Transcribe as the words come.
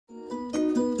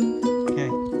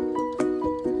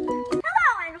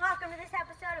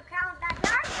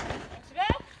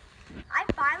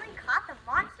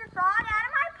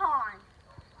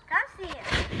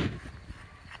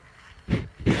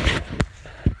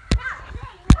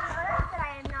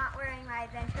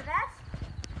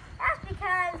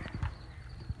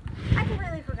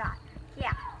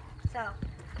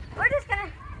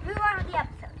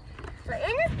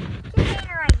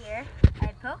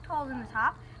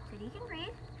so he can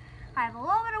breathe. I have a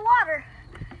little bit of water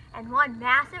and one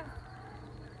massive,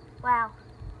 well,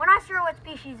 we're not sure what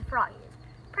species of frog he is.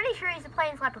 Pretty sure he's a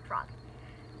plains leopard frog.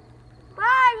 But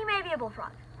he may be a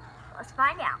bullfrog. Let's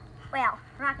find out. Well,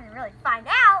 we're not going to really find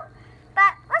out,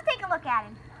 but let's take a look at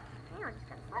him. We're just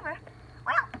going to sliver.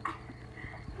 Well, I'm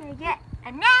going to get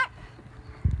a net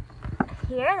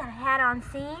here that I had on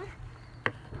scene,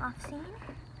 off scene.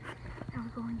 And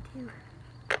we're going to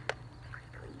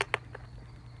quickly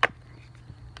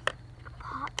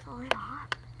pop the lid off.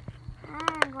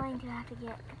 And I'm going to have to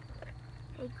get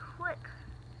a quick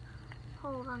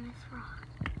hold on this frog.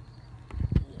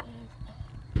 He is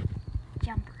a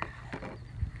jumper.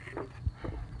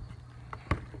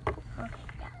 Okay,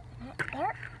 got it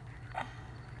there.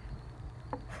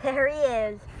 There he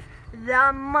is,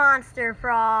 the monster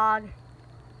frog.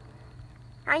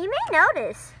 Now you may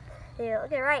notice,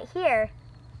 look at right here,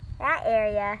 that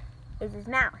area is his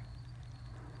mouth.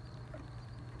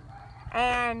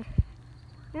 And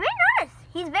you may notice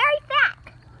he's very fat.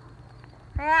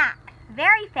 Look at that,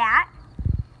 very fat,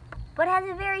 but has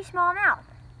a very small mouth.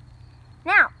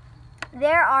 Now,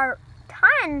 there are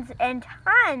tons and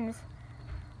tons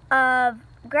of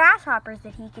grasshoppers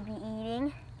that he could be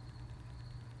eating.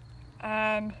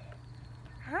 And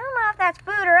I don't know if that's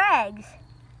food or eggs.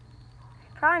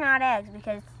 Probably not eggs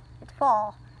because it's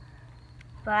fall.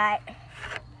 But,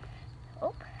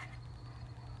 oh,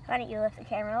 why don't you lift the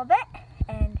camera a little bit?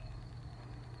 And,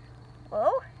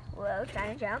 whoa,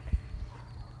 trying to jump.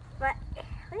 But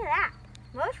look at that.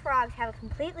 Most frogs have a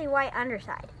completely white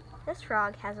underside. This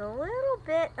frog has a little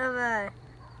bit of a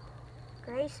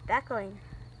gray speckling.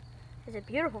 It's a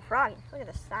beautiful frog. Look at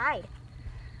the side.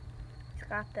 It's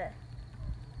got the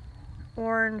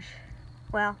orange,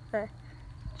 well, the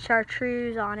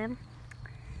chartreuse on him.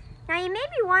 Now you may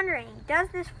be wondering,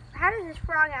 how does this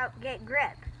frog get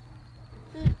grip?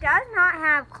 He does not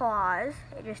have claws,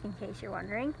 just in case you're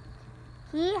wondering.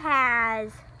 He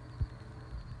has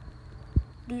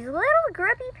these little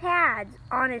grippy pads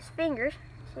on his fingers.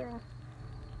 See if I can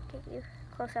get you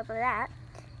close up of that.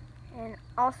 And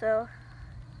also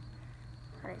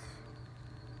on his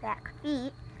back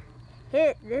feet.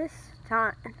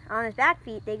 On his back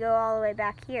feet, they go all the way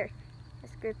back here.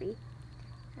 That's grippy.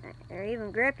 They're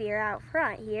even grippier out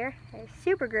front here. They're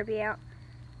super grippy out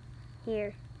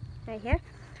here, right here.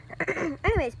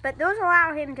 Anyways, but those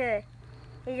allow him to.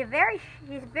 He's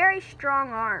very strong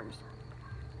arms.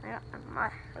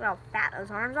 Look how fat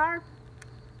those arms are.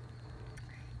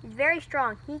 He's very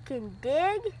strong. He can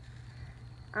dig.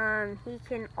 He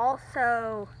can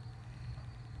also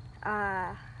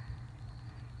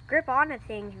grip onto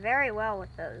things very well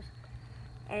with those.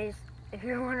 And if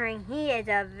you're wondering, he is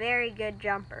a very good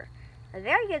jumper. A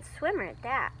very good swimmer at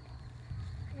that.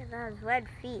 Look at those webbed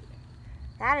feet.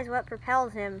 That is what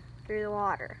propels him through the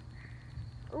water.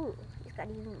 Ooh, he's got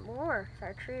even more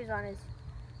chartreuse on his,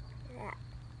 look at that.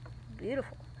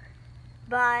 Beautiful.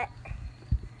 But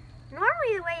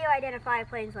normally the way you identify a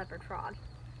plains leopard frog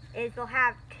is they'll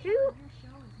have two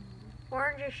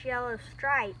orangish yellow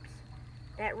stripes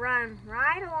that run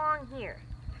right along here.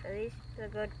 So these will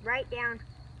go right down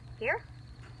here.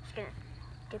 Just gonna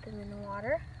dip them in the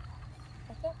water.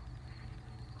 Okay.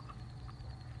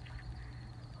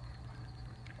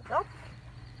 There we go.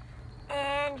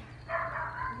 And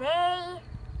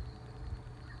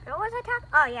what was I talking?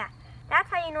 Oh yeah, that's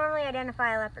how you normally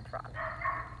identify a leopard frog.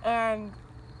 And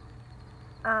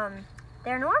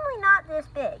they're normally not this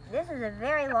big. This is a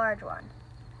very large one.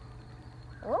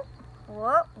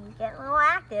 Whoa, he's getting a little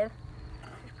active.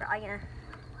 He's probably gonna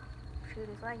shoot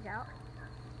his legs out.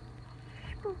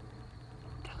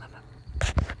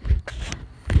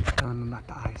 Tell him about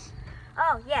the eyes.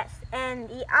 Oh yes, and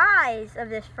the eyes of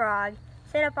this frog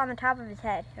sit up on the top of his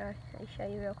head. Let me show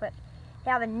you real quick.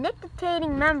 They have a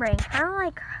nictitating membrane, kind of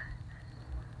like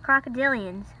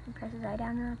crocodilians. Press his eye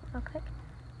down real quick.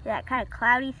 See that kind of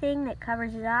cloudy thing that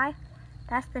covers his eye?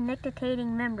 That's the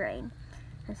nictitating membrane.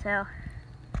 And so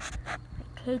I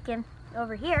take him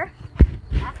over here.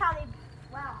 That's how they,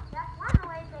 well, that's one of the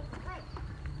ways they can drink.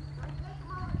 So I take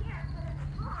him over here, put him in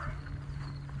the pond,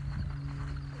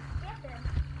 skip him,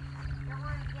 don't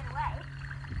want him to get away,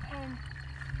 and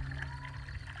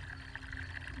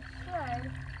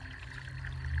you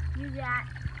should use that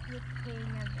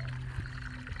nictitating membrane.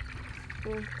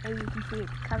 As you can see,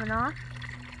 it's coming off.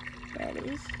 There it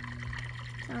is.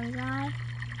 It's on his eye.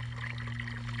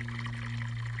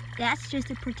 That's just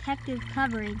a protective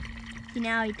covering. See,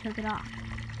 now he took it off.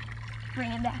 Bring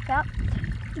him back up.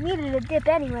 He needed a dip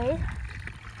anyways.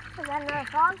 Is that another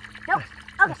frog? Nope.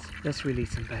 Okay. Let's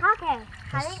release him back. Okay.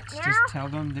 I think now Just tell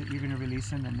them that you're gonna release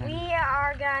him, and then we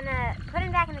are gonna put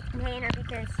him back in the container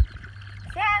because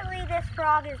sadly this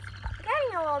frog is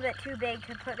getting a little bit too big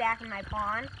to put back in my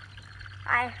pond.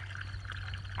 As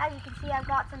you can see, I've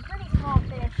got some pretty small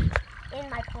fish in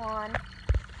my pond,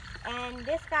 and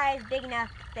this guy is big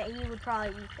enough that he would probably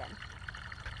eat them.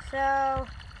 So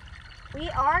we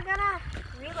are gonna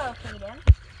relocate him.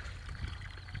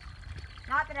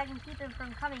 Not that I can keep him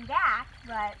from coming back,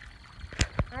 but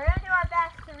we're gonna do our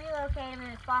best to relocate him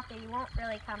in a spot that he won't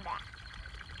really come back.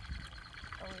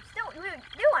 But we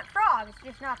do want frogs,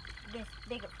 just not this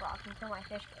big of frogs until my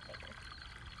fish get bigger.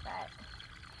 But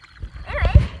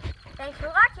anyways, thanks for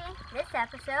watching this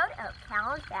episode of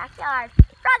Calin's Backyard.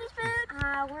 Froggy's Food!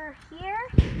 We're here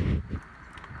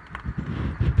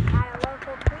at a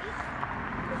local creek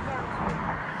just down the street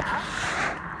from my house.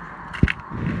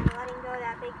 We're letting go of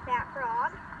that big fat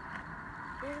frog.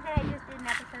 This is the guy I just did an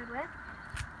episode with.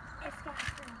 This guy's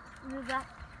gonna move up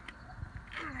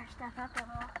our stuff up a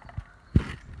little.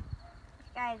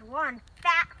 This guy is one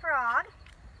fat frog.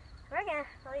 We're gonna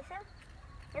release him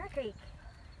in the creek.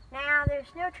 Now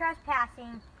there's no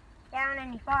trespassing down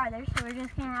any farther, so we're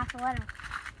just gonna have to let him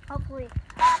hopefully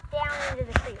pop down into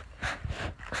the creek.